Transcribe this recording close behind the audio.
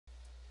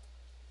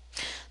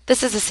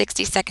This is a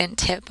 60-second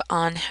tip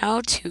on how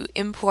to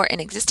import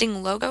an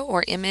existing logo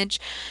or image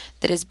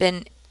that has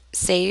been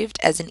saved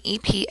as an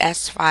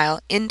EPS file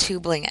into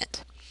Bling.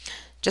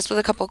 Just with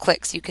a couple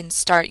clicks, you can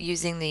start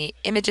using the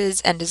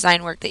images and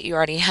design work that you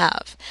already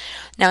have.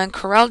 Now in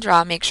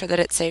CorelDRAW, make sure that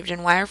it's saved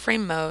in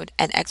wireframe mode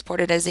and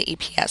exported as an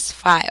EPS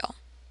file.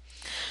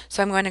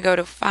 So I'm going to go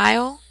to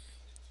File,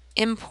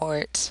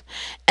 Import,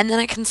 and then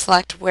I can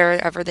select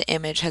wherever the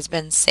image has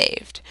been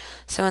saved.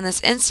 So in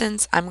this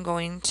instance, I'm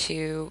going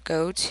to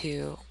go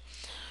to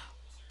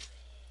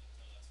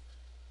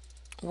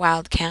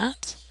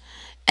Wildcat,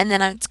 and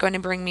then it's going to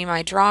bring me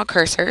my draw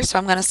cursor. So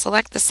I'm going to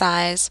select the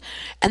size,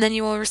 and then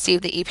you will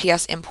receive the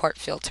EPS import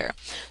filter.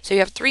 So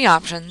you have three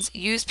options: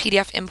 use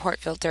PDF import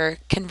filter,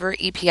 convert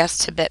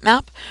EPS to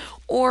bitmap,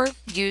 or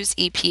use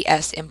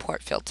EPS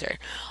import filter.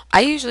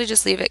 I usually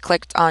just leave it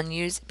clicked on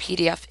use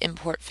PDF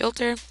import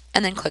filter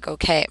and then click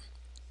OK.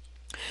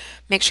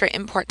 Make sure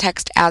import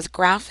text as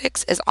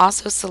graphics is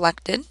also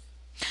selected.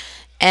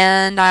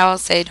 And I will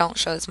say don't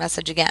show this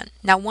message again.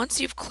 Now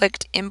once you've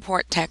clicked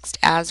import text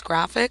as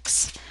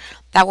graphics,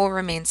 that will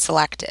remain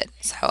selected.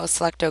 So I'll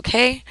select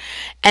OK,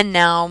 and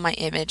now my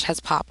image has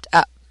popped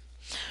up.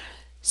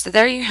 So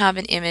there you have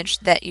an image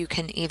that you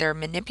can either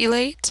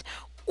manipulate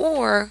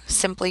or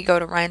simply go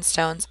to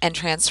Rhinestones and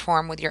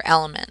transform with your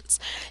elements.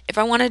 If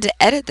I wanted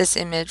to edit this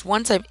image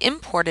once I've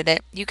imported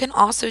it, you can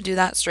also do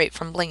that straight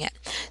from Bling It.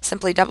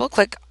 Simply double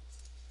click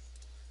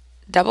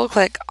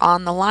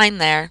on the line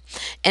there,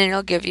 and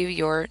it'll give you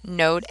your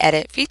node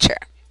edit feature.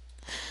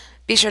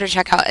 Be sure to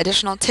check out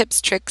additional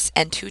tips, tricks,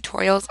 and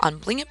tutorials on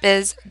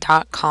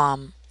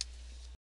blingitbiz.com.